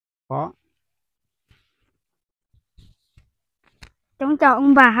Có. Cháu chào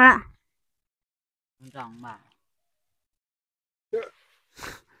ông bà ạ. Chào ông bà.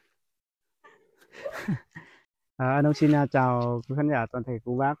 A Nông xin chào quý khán giả toàn thể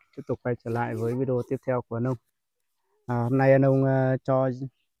cô bác, tiếp tục quay trở lại với video tiếp theo của A Nông. Hôm nay A Nông cho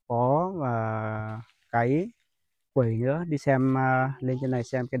bó và cái quẩy nữa đi xem, lên trên này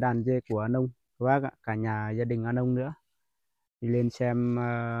xem cái đàn dê của A Nông các bác ạ, cả nhà gia đình A Nông nữa đi lên xem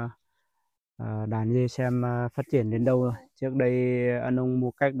đàn dê xem phát triển đến đâu rồi. Trước đây A Nông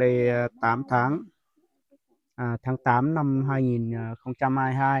mua cách đây 8 tháng, tháng 8 năm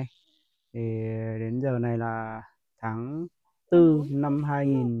 2022 thì đến giờ này là tháng 4 năm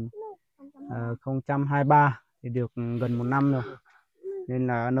 2023 thì được gần 1 năm rồi, nên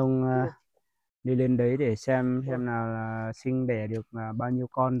là A Nông đi lên đấy để xem nào là sinh đẻ được bao nhiêu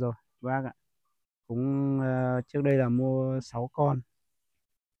con rồi bác ạ. Cũng trước đây là mua 6 con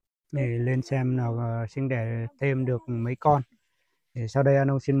để lên xem nào sinh đẻ thêm được mấy con. Thì sau đây A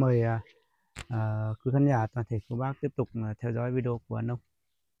Nông xin mời quý khán giả toàn thể của bác tiếp tục theo dõi video của A Nông.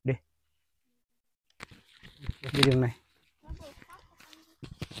 Đi đường này.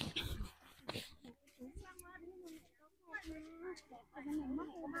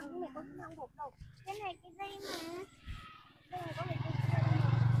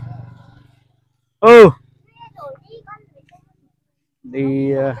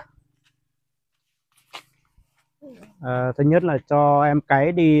 Đi thứ nhất là cho em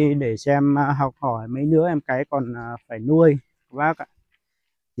cái đi để xem học hỏi mấy đứa em cái còn phải nuôi các bác ạ.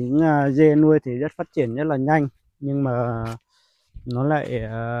 Chính dê nuôi thì rất phát triển rất là nhanh, nhưng mà nó lại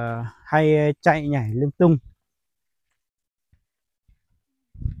hay chạy nhảy lung tung.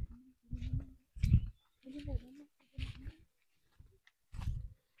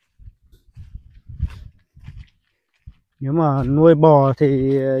 Nếu mà nuôi bò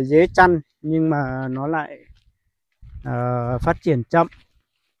thì dễ chăn, nhưng mà nó lại phát triển chậm.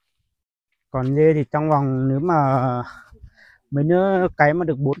 Còn dê thì trong vòng, nếu mà mấy đứa cái mà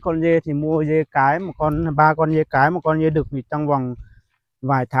được 4 con dê thì mua dê cái, 3 con dê cái, 1 con dê đực thì trong vòng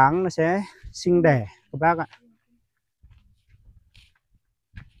vài tháng nó sẽ sinh đẻ các bác ạ.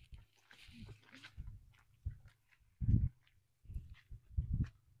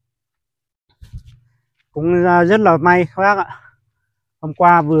 Cũng rất là may các bác ạ. Hôm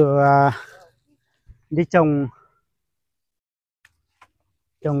qua vừa đi trồng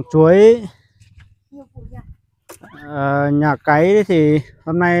chuối nhà cái thì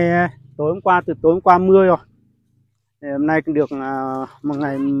hôm nay từ tối hôm qua mưa rồi. Thì hôm nay được một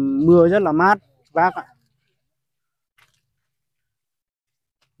ngày mưa rất là mát các bác ạ.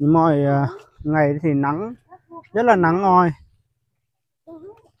 Mọi ngày thì nắng, rất là nắng oi.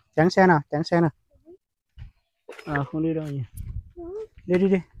 Tránh xe nào. Không đi đâu nhỉ.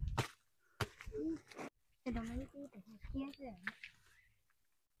 Đi.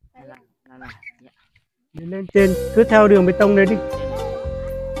 Đi lên trên, cứ theo đường bê tông đấy đi.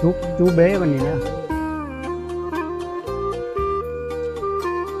 Chú bế còn nhìn nữa.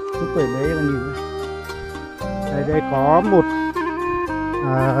 Chú quẩy bế còn nhìn nữa. Đây có một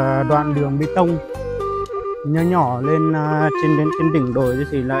đoạn đường bê tông nhỏ lên trên đỉnh đồi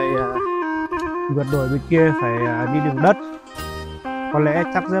thì lại vượt đồi bên kia phải đi đường đất, có lẽ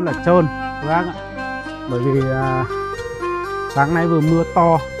chắc rất là trơn các bác ạ. Bởi vì sáng nay vừa mưa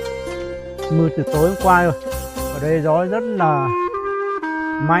to, mưa từ tối hôm qua rồi. Ở đây gió rất là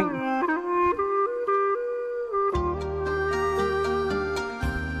mạnh.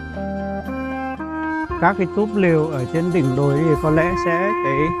 Các cái túp lều ở trên đỉnh đồi thì có lẽ cái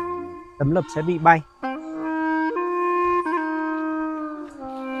tấm lợp sẽ bị bay.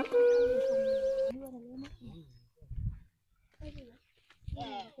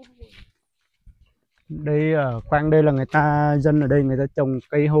 Đây ở quanh đây là dân ở đây người ta trồng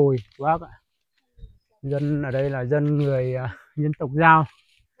cây hồi các bác ạ. Dân ở đây là người dân tộc Dao,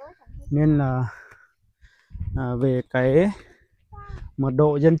 nên là về cái mật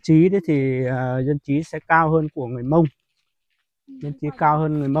độ dân trí đấy thì dân trí sẽ cao hơn của người Mông. Dân trí cao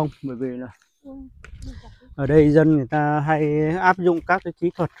hơn người Mông, bởi vì là ở đây dân người ta hay áp dụng các cái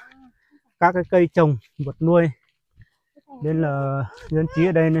kỹ thuật, các cái cây trồng vật nuôi, nên là dân trí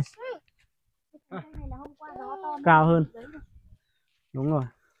ở đây này cao hơn. Đúng rồi,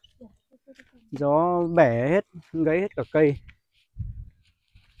 gió bẻ hết, gãy hết cả cây.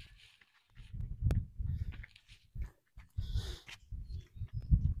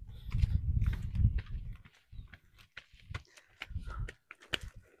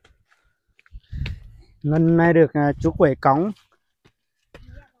 Ngân nay được chú quẩy cõng.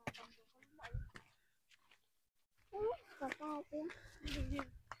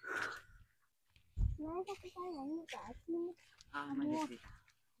 Mà được gì?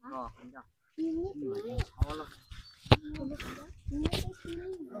 Gò không đâu.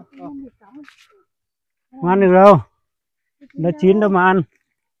 Không ăn được đâu, nó chín đâu mà ăn.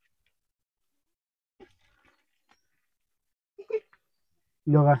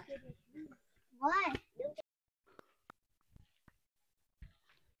 Được à?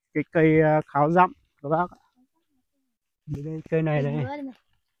 Cái cây kháo dặm các bác ạ. Đây, cây này đây,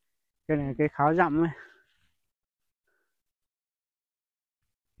 cây này cây kháo dặm ấy.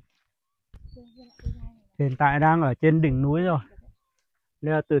 Hiện tại đang ở trên đỉnh núi rồi.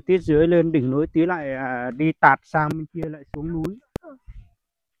 Nên là từ tít dưới lên đỉnh núi tí lại đi tạt sang bên kia lại xuống núi.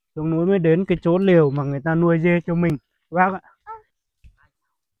 Xuống núi mới đến cái chỗ lều mà người ta nuôi dê cho mình các bác ạ.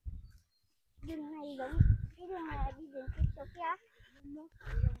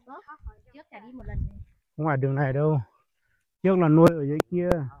 Không phải đường này đâu. Trước là nuôi ở dưới kia.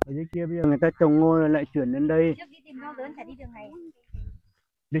 Ở dưới kia bây giờ người ta trồng ngô lại chuyển lên đây. Trước đi tìm rau dớn phải đi đường này.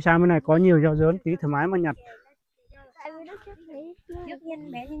 Đi sang bên này có nhiều rau dớn tí thoải mái mà nhặt. Trước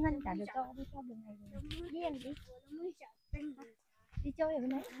nhiên bé như Ngân chả được cho đi theo đường này rồi. Đi chơi ở bên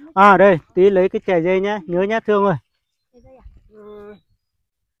đấy. À đây, tí lấy cái chè dây nhá, nhớ nhá Thương ơi. Chè dây à?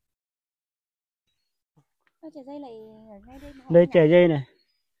 Chè dây lại ở ngay đây mà. Đây chè dây này.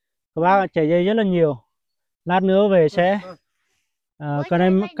 Các bác chè dây rất là nhiều. Lát nữa về sẽ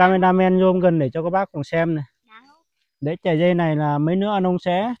cameraman zoom gần để cho các bác cùng xem này. Đấy chè dây này là mấy nữa anh ông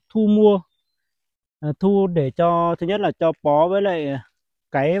sẽ thu mua. Thu để cho thứ nhất là cho bó với lại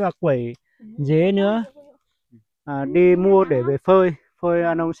cái và quẩy dế nữa. Đi mua để về phơi. Phơi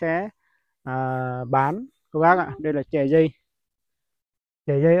anh ông sẽ bán các bác ạ. Đây là chè dây.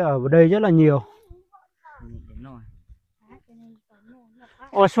 Chè dây ở đây rất là nhiều.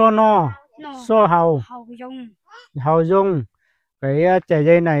 Ô so no, so hầu, hầu dung. Cái chè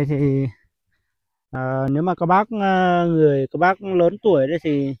dây này thì nếu mà các bác lớn tuổi đấy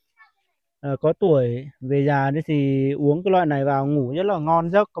thì có tuổi về già đấy thì uống cái loại này vào ngủ rất là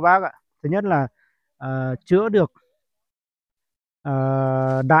ngon giấc các bác ạ. Thứ nhất là chữa được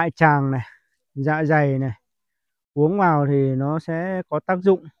đại tràng này, dạ dày này. Uống vào thì nó sẽ có tác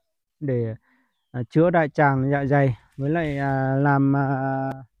dụng để chữa đại tràng dạ dày với lại làm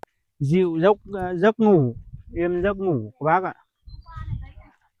dịu giấc ngủ, êm giấc ngủ các bác ạ.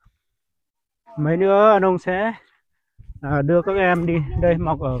 Mấy nữa anh ông sẽ đưa các em đi. Đây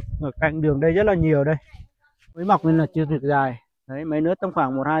mọc ở cạnh đường đây rất là nhiều đây. Mới mọc nên là chưa được dài. Đấy mấy nữa tầm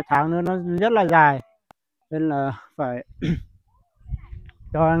khoảng 1-2 tháng nữa nó rất là dài. Nên là phải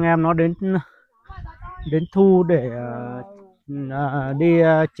cho anh em nó đến thu để đi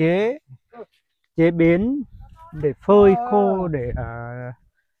chế biến để phơi khô để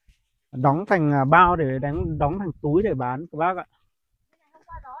đóng thành bao để đóng thành túi để bán các bác ạ.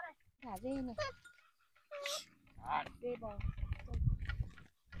 Thả dê này. Dê bò.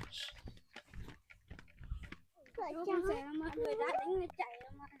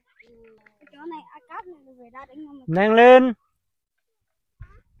 Nhanh lên.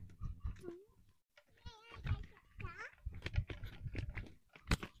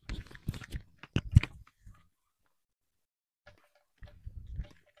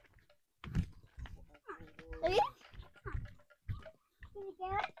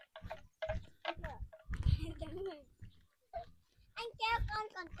 Anh kêu con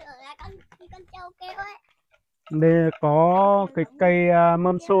còn tưởng là con trâu kêu ấy. Đây có cái cây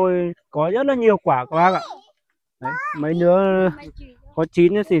mâm xôi có rất là nhiều quả các bác ạ. Đấy, mấy đứa có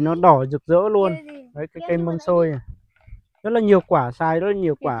chín thì nó đỏ rực rỡ luôn. Đấy cái cây mâm xôi này. Rất là nhiều quả, sai rất là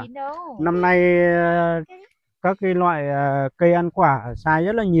nhiều quả. Năm nay các cái loại cây ăn quả sai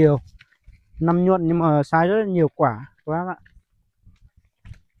rất là nhiều. Năm nhuận nhưng mà sai rất là nhiều quả các bác ạ.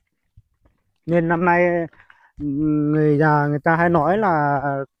 Nên năm nay người già người ta hay nói là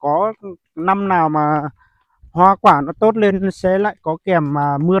có năm nào mà hoa quả nó tốt lên sẽ lại có kèm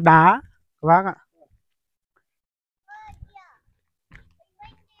mưa đá các bác ạ.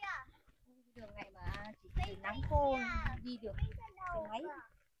 Đường này mà chỉ nắng khô đi được máy.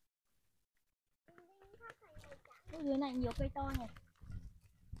 Dưới này nhiều cây to này.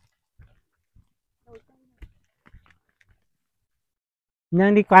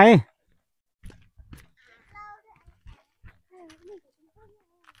 Nhanh đi quay.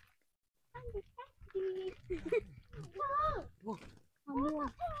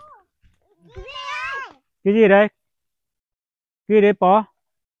 Cái gì đấy? Cái đấy bó?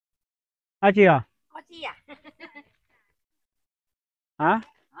 À chị à? Có chi à? Hả?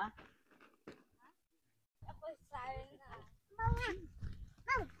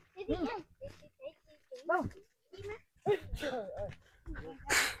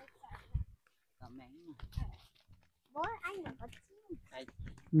 Bố anh là có chim.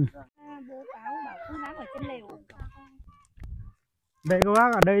 Ừ. Bố cáo bảo không dám ở trên lều. Đây các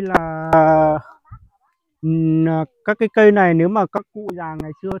bác, ở đây là các cái cây này nếu mà các cụ già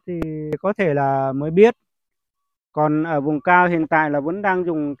ngày xưa thì có thể là mới biết. Còn ở vùng cao hiện tại là vẫn đang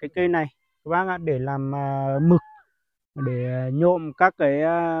dùng cái cây này các bác ạ, để làm mực, để nhuộm các cái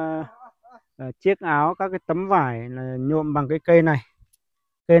chiếc áo, các cái tấm vải là nhuộm bằng cái cây này.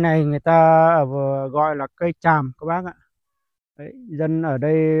 Cây này người ta gọi là cây tràm các bác ạ. Đấy, dân ở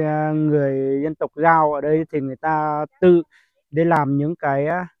đây, người dân tộc Dao ở đây thì người ta tự để làm những cái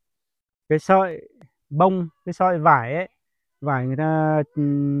sợi bông, cái sợi vải ấy, vải người ta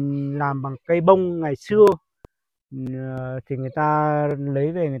làm bằng cây bông ngày xưa. Thì người ta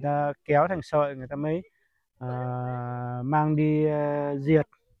lấy về, người ta kéo thành sợi, người ta mới mang đi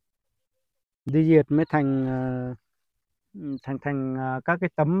diệt mới thành các cái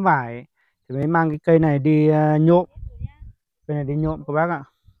tấm vải, thì mới mang cái cây này đi nhuộm, cây này đi nhuộm các bác ạ.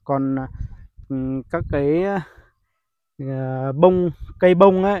 Còn các cái cây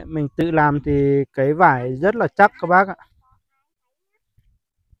bông ấy mình tự làm thì cái vải rất là chắc các bác ạ.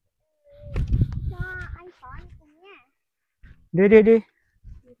 Đi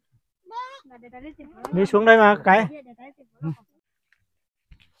đi xuống đây mà cái.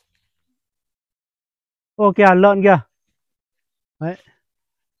 Ô kìa, lợn kìa. Đấy,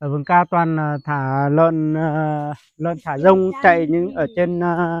 ở vùng cao toàn thả lợn, lợn thả rông chạy những ở trên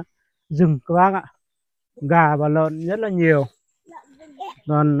rừng các bác ạ. Gà và lợn rất là nhiều,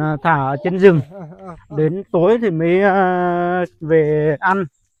 còn thả ở trên rừng, đến tối thì mới về ăn.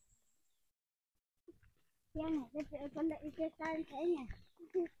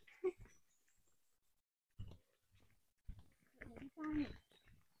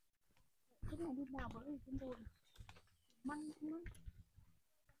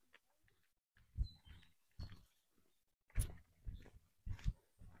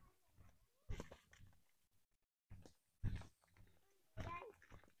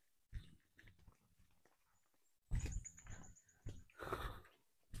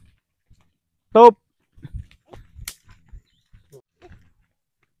 Tốp.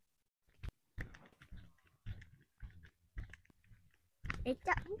 Để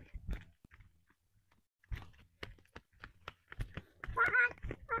chậm.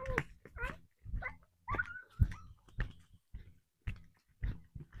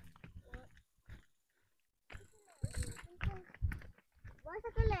 Bố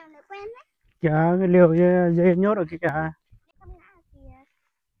sao cái lều này quen đấy? Kìa, cái liều dê nhốt ở kia kìa.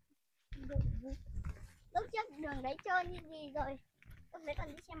 Lúc trước đường đấy trơn như gì rồi, lúc đấy còn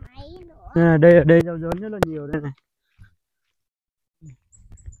đi xe máy nữa. Đây, ở đây rau dớn rất là nhiều đây này.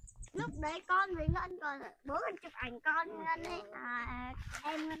 Lúc đấy con với Ngân còn bố còn chụp ảnh con Ngân ấy,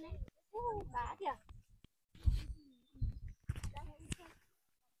 em Ngân ấy. Đá kìa.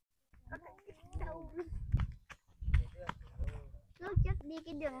 Lúc trước đi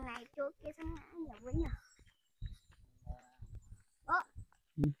cái đường này chỗ kia sang ngã nhiều với nhở.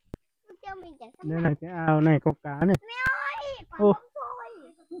 Lúc trước mình chẳng sang Đây là cái ao này có cá này. mẹ ơi, quả mâm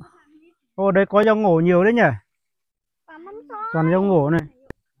xôi. Ô, đây có rau ngổ nhiều đấy nhỉ. Quả mâm xôi. Toàn rau ngổ này.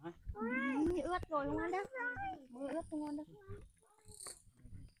 Ướt rồi không ăn đâu. Ướt không ăn đâu.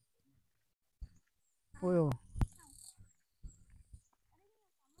 Ôi dồi.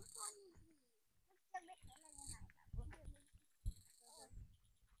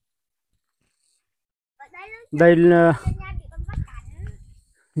 Đây là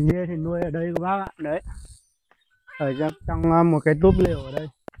dê thì nuôi ở đây các bác ạ. Đấy, ở trong một cái túp lều ở đây.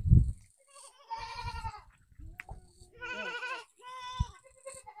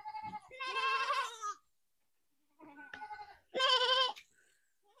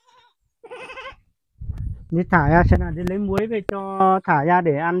 Đi thả ra xem nào, đi lấy muối về cho thả ra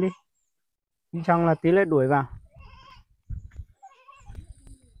để ăn đi. Xong là tí lại đuổi vào.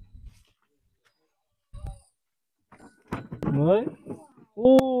 Mới.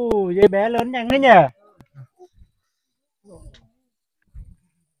 Dê bé lớn nhanh đấy nhỉ.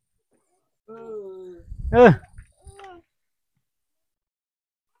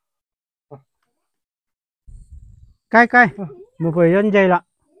 Cay một phải dân dày lạ.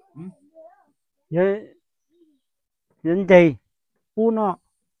 Dân dày phu nó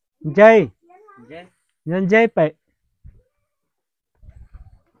dây dân dây phải.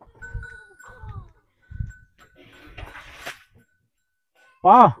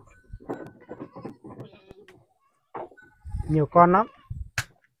 Nhiều con lắm.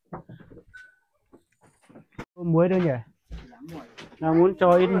 Muối đâu nhỉ, là muốn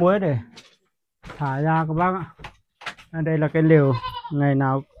cho ít muối để thả ra các bác ạ. Đây là cái lều, ngày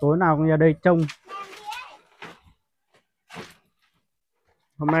nào tối nào cũng ra đây trông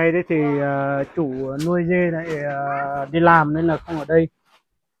Hôm nay đấy thì chủ nuôi dê lại đi làm nên là không ở đây,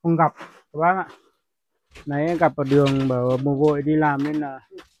 không gặp các bác ạ. Nãy gặp ở đường bảo mồ vội đi làm nên là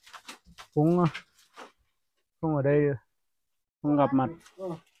cũng không ở đây, không gặp mặt.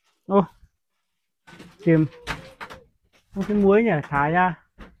 Ô, tìm không cái muối nhỉ, thả ra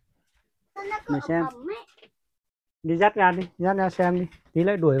để xem. Đi dắt ra xem đi, tí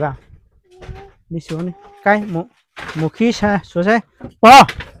lại đuổi vào. Đi xuống đi, cay một khi xe xuống xe. Bò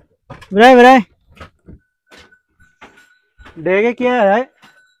về đây để cái kia ở đấy.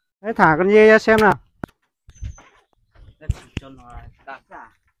 Đấy, thả con dê ra xem nào. cho nó đạp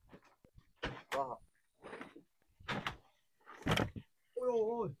ra.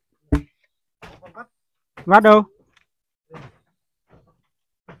 Ôi, vắt đâu?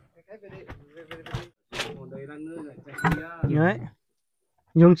 Đấy,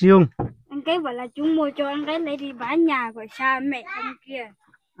 dùng chiung. Anh cái bảo là chúng mua cho anh cái lấy đi bán nhà của cha mẹ anh kia.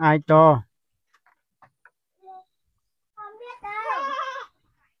 Ai cho? Không biết đâu.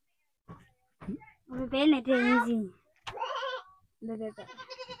 Bé này tên gì? Đây.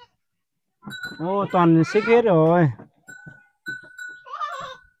 Ô, toàn xích hết rồi.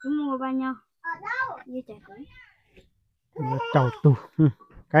 Chúng mua bao nhiêu? Ở đâu? Như chả cưới. Chầu tù.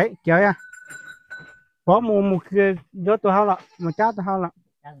 Cái kéo ra. Có một kia rớt tôi hao lọ, một chát tôi hao lọ.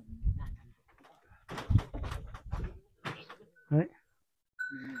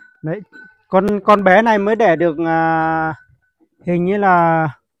 Đấy, con bé này mới đẻ được hình như là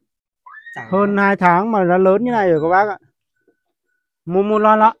hơn 2 tháng mà đã lớn như này rồi các bác ạ. Một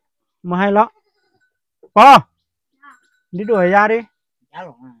lo lọ, một hai lọ. Bò, đi đuổi ra đi.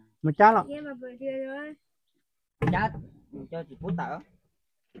 Một chát lọ. Chát cho chị Phú tở.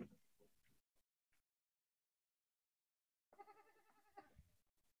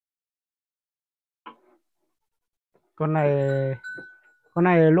 Con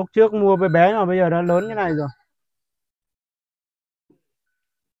này lúc trước mua bé bé mà bây giờ đã lớn như này rồi.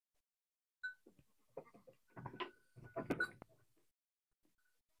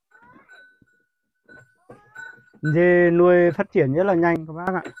 Dê nuôi phát triển rất là nhanh các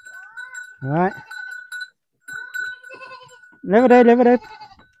bác ạ. Đấy. Lấy vào đây.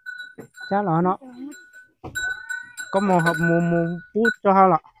 Chát lọ nó. Có một phút cho hai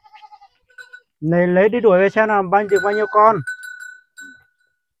lọ. Này lấy đi đuổi về xem nào được bao nhiêu con.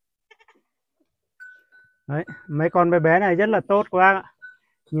 Đấy, mấy con bé bé này rất là tốt các bác ạ.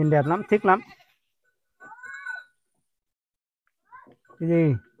 Nhìn đẹp lắm, thích lắm. Cái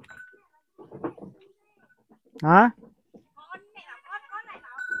gì? Hả?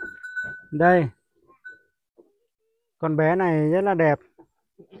 Đây. Con bé này rất là đẹp.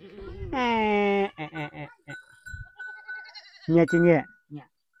 Nhẹ chứ nhẹ?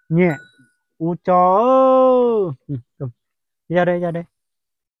 Nhẹ. U chó. Ra đây.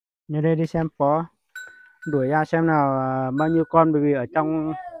 Ra đây đi xem có. Đuổi ra xem nào bao nhiêu con, bởi vì ở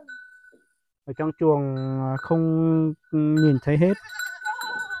trong chuồng không nhìn thấy hết.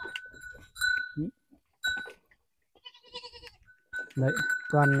 Đấy,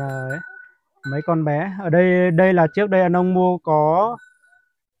 toàn mấy con bé. Ở đây là trước đây A Nông mua có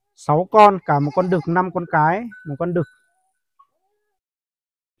 6 con, cả một con đực, 5 con cái, một con đực.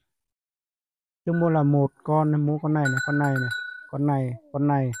 Chứ mua là một con, mua con này này, con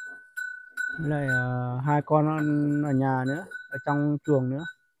này. Với lại 2 con ở nhà nữa, ở trong chuồng nữa.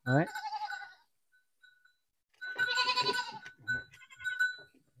 Đấy.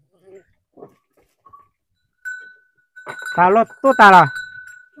 Ta là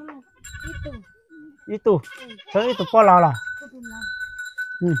itu po là.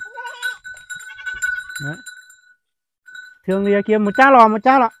 Đấy. Thường thì kia một chá lò.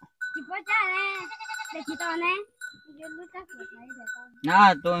 Chị có cha nè, để chị to nè.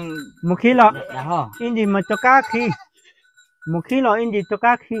 Tôi Một khi lọ. dạ hả? In gì mà cho cá khi. Một khi lọ in gì cho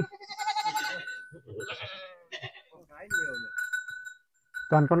cá khi.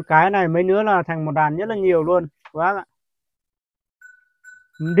 Toàn con cái này, mấy nữa là thành một đàn rất là nhiều luôn. Quá ạ.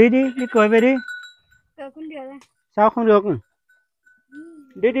 Đi cười về đi. Không được. Sao không được?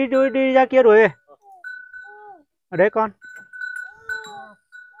 Đi ra kia đuổi về. Ở đấy con.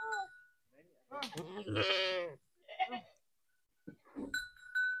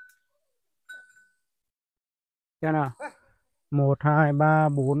 Xem nào. 1, 2, 3,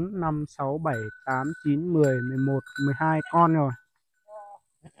 4, 5, 6, 7, 8, 9, 10, 11, 12 con rồi.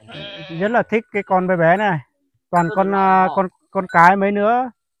 Rất là thích cái con bé bé này. Toàn con cái mấy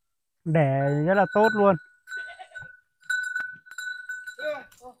nữa đẻ rất là tốt luôn.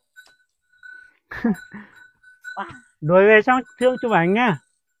 Đuổi về xong thương chụp ảnh nhá.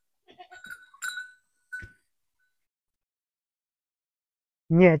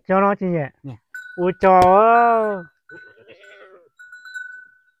 Nhẹ cho nó chứ nhẹ. Nhẹ. Ôi chó.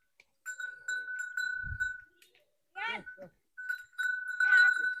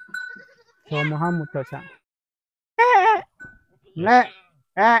 Cho một hai một chợ sẵn. Lẹ.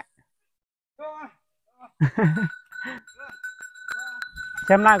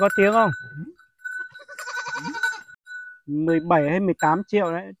 Xem lại có tiếng không? 17 hay 18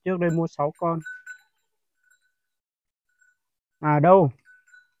 triệu đấy. Trước đây mua 6 con. À đâu?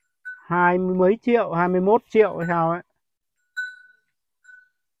 20 mấy triệu, 21 triệu hay sao ấy.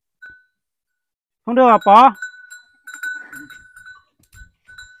 Không được à Pó?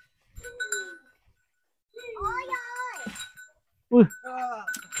 Ui.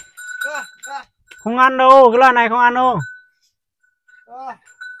 Không ăn đâu, cái loại này không ăn đâu.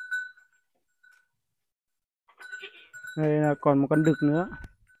 Đây là còn một con đực nữa.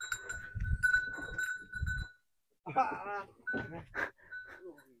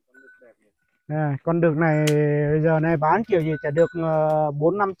 Đây, con đực này bây giờ này bán kiểu gì chả được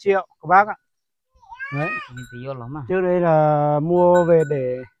 4-5 triệu các bác ạ. Đấy. Trước đây là mua về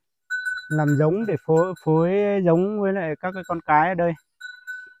để làm giống, để phối giống với lại các cái con cái ở đây.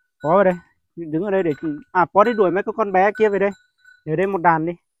 Có ở đây, đứng ở đây để có đi đuổi mấy cái con bé kia về đây. Để đây một đàn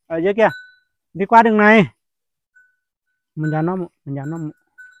đi. Ở dưới kia. Đi qua đường này. Mình dán nó,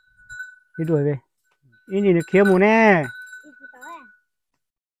 đi đuổi về. Ý nhìn được kia mù nè.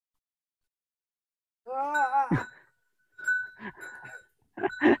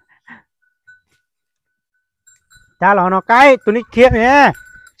 Cha nó cái, tôi đi kia nè.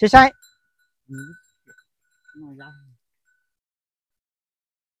 Sai.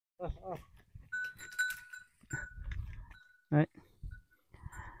 Đấy.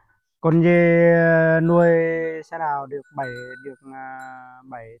 Con dê nuôi xe nào được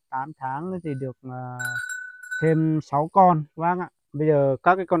 7-8 tháng thì được thêm 6 con các bác ạ. Bây giờ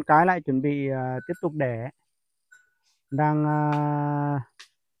các cái con cái lại chuẩn bị tiếp tục đẻ. Đang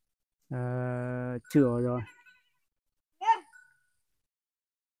chữa rồi.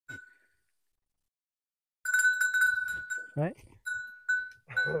 Đấy.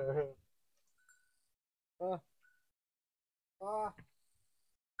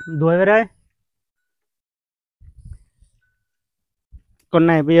 Đuổi về đây. Con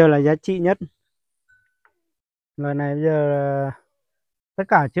này bây giờ là giá trị nhất. Loài này bây giờ tất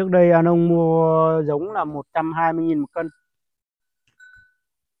cả trước đây A Nông mua giống là 120.000 một cân.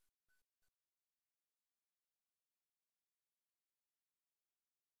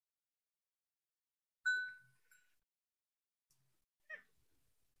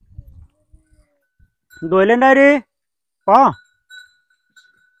 Đuổi lên đây đi. Có.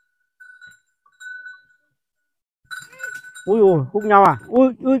 Ui hút nhau à?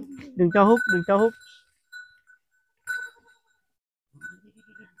 Ui, đừng cho hút.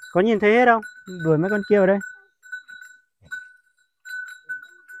 Có nhìn thấy hết không? Đuổi mấy con kia vào đây.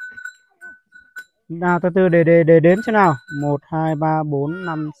 Nào từ từ để đếm xem nào. 1 2 3 4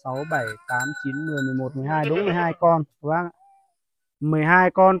 5 6 7 8 9 10 11 12, đúng 12 con các bác ạ.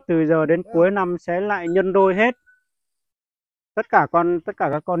 12 con từ giờ đến cuối năm sẽ lại nhân đôi hết. Tất cả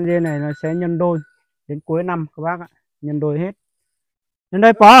các con dê này nó sẽ nhân đôi đến cuối năm các bác ạ, nhân đôi hết. Lên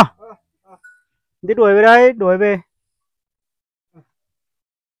đây Pò. Đi đuổi về đây, đuổi về.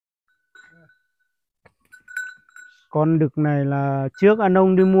 Con đực này là trước A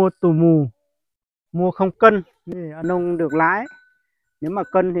Nông đi mua tù mù, mua không cân thì A Nông được lãi. Nếu mà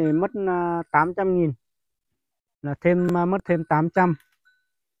cân thì mất 800.000, là mất thêm 800.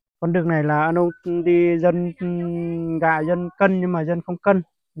 Con đực này là A Nông đi dân gạ, dân cân nhưng mà dân không cân,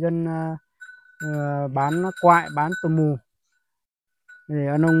 dân bán quại, bán tù mù. Thì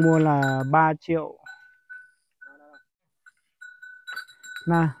A Nông mua là 3 triệu.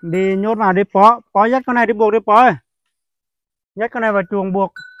 Nào đi nhốt vào đi Pó dắt con này đi buộc đi Pó ơi. Dắt con này vào chuồng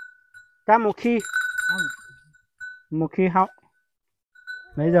buộc. Cá một khi họng.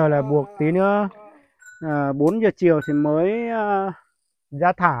 Bây giờ là buộc tí nữa 4 giờ chiều thì mới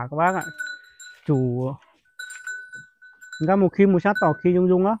ra thả các bác ạ. Chủ ra một khi một sát tỏ khi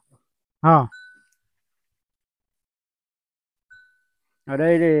dung đó. Ở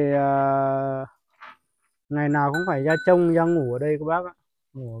đây thì ngày nào cũng phải ra trông ra ngủ ở đây các bác ạ.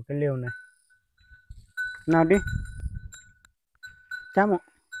 Ngủ ở cái liều này. Nào đi.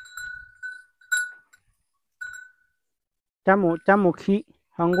 Chăm một khi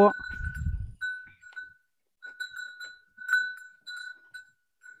không có.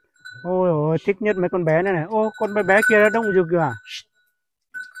 Ôi ôi, thích nhất mấy con bé này này. Ô, con bé kia đã động dục rồi à?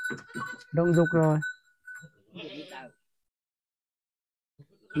 Động dục rồi.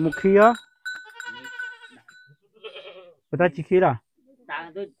 Một khi á. Người ta chỉ khi là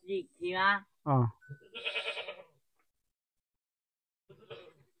sáng tôi gì thì mà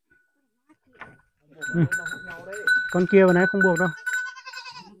Con kia vào nãy không buộc đâu.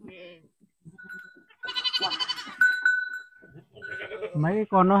 Mấy cái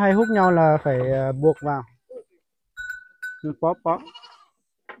con nó hay hút nhau là phải buộc vào. Bó.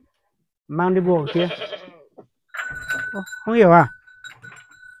 Mang đi buộc kia. Không hiểu à?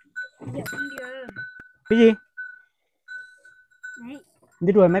 Cái gì?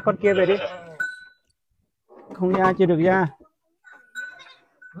 Đi đuổi mấy con kia về đi. Không ra chưa được ra.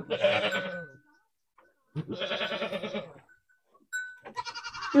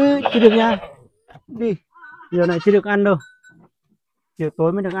 Chưa được nha. Đi. Giờ này chưa được ăn đâu. Chiều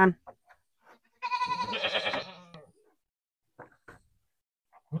tối mới được ăn.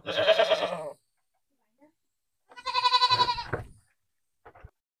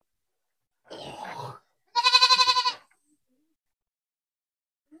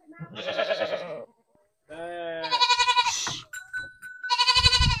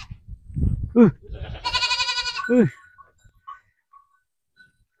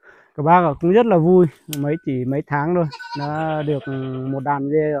 Các bác cũng rất là vui, chỉ mấy tháng thôi đã được một đàn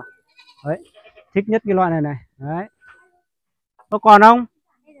dê rồi. Đấy, thích nhất cái loại này này. Đấy. Có còn không?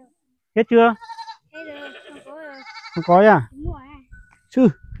 Hết chưa? Không có à? Chứ.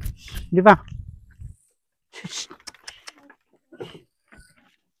 Đi vào.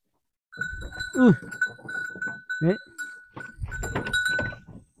 Đấy.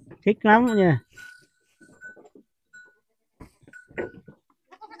 Thích lắm nhỉ.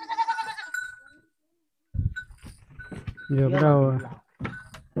 Giờ bắt đầu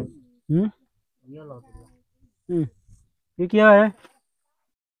cái kia ấy,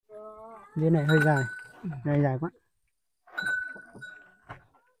 cái này hơi dài, này dài quá.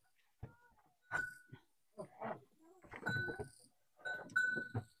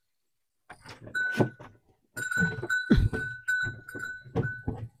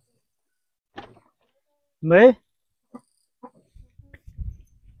 Mấy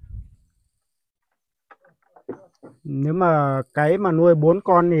nếu mà cái mà nuôi 4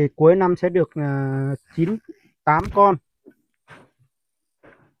 con thì cuối năm sẽ được 9-8 con.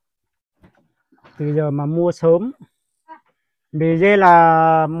 Từ giờ mà mua sớm. Vì dê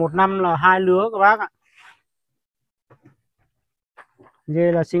là một năm là 2 lứa các bác ạ.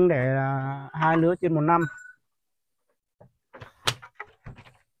 Dê là sinh đẻ là 2 lứa trên một năm.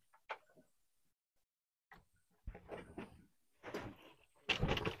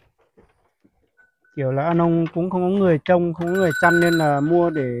 Kiểu là anh ông cũng không có người trông, không có người chăn nên là mua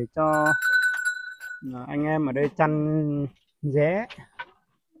để cho anh em ở đây chăn ghé,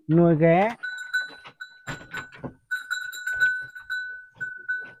 nuôi ghé.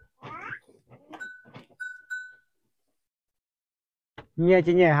 Nhẹ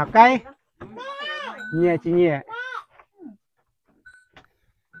chị nhẹ hả cây? Nhẹ chị nhẹ.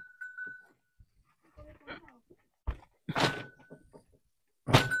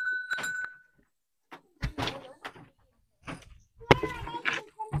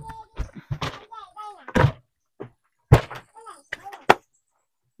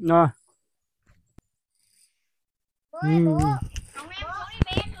 Rồi.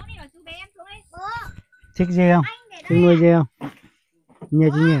 Thích dê không? Thích nuôi dê không? Nhẹ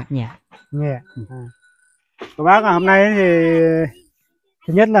chứ nhẹ? Nhẹ. Các bác hôm nay thì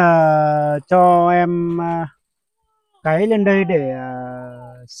thứ nhất là cho em cái lên đây để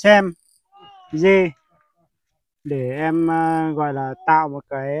xem dê, để em gọi là tạo một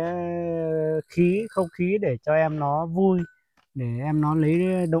cái không khí để cho em nó vui, để em nó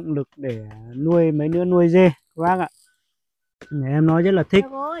lấy động lực để nuôi mấy đứa nuôi dê các bác ạ. Để em nói rất là thích.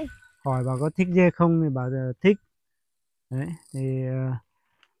 Hỏi bảo có thích dê không thì bảo giờ thích. Đấy thì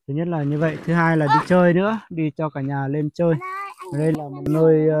thứ nhất là như vậy, thứ hai là đi chơi nữa, đi cho cả nhà lên chơi. Ở đây là một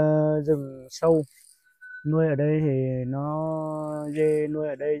nơi rừng sâu, nuôi ở đây thì dê nuôi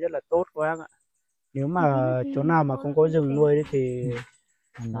ở đây rất là tốt các bác ạ. Nếu mà chỗ nào mà không có rừng nuôi thì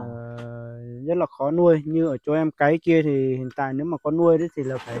rất là khó nuôi. Như ở chỗ em cái kia thì hiện tại nếu mà có nuôi thì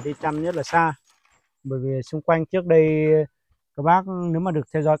là phải đi chăn rất là xa, bởi vì xung quanh trước đây các bác nếu mà được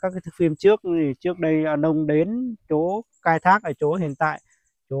theo dõi các cái thước phim trước thì trước đây A Nông đến chỗ khai thác ở chỗ hiện tại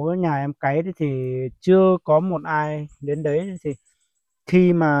chỗ nhà em cái thì chưa có một ai đến đấy. Thì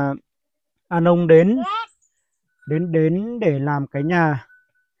khi mà A Nông đến để làm cái nhà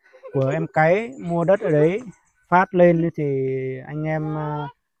của em cái, mua đất ở đấy phát lên thì anh em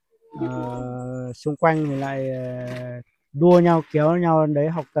xung quanh thì lại đua nhau kéo nhau đấy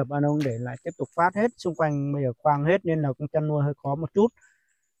học tập A Nông để lại tiếp tục phát hết xung quanh. Bây giờ quang hết nên là cũng chăn nuôi hơi khó một chút.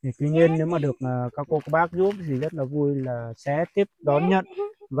 Thì tuy nhiên nếu mà được các cô các bác giúp thì rất là vui, là sẽ tiếp đón nhận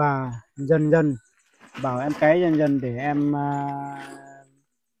và dần dần bảo em cái dần dần để em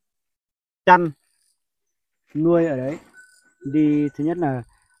chăn nuôi ở đấy. Đi thứ nhất là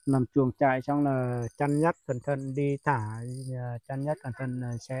làm chuồng trại, xong là chăn dắt cẩn thận, đi thả chăn dắt cẩn thận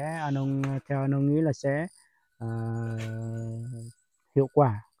là sẽ A Nông, theo A Nông nghĩ là sẽ à, hiệu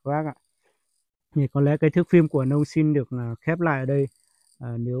quả các bác ạ. Thì có lẽ cái thước phim của A Nông xin được khép lại ở đây.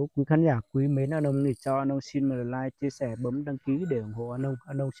 Nếu quý khán giả quý mến A Nông thì cho A Nông xin một like, chia sẻ, bấm đăng ký để ủng hộ A Nông.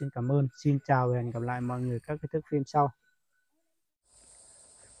 A Nông xin cảm ơn, xin chào và hẹn gặp lại mọi người các cái thước phim sau.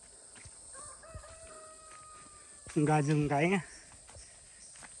 Gà rừng gáy nha.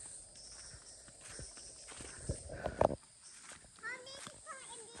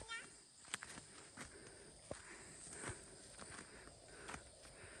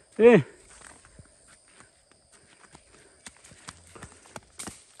 Ê.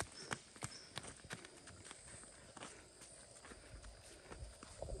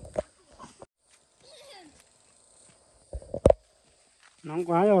 Nóng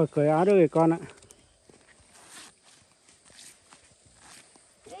quá rồi, cởi áo được rồi con ạ.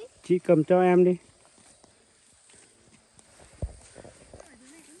 Chị cầm cho em đi.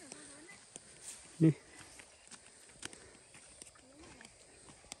 Đi.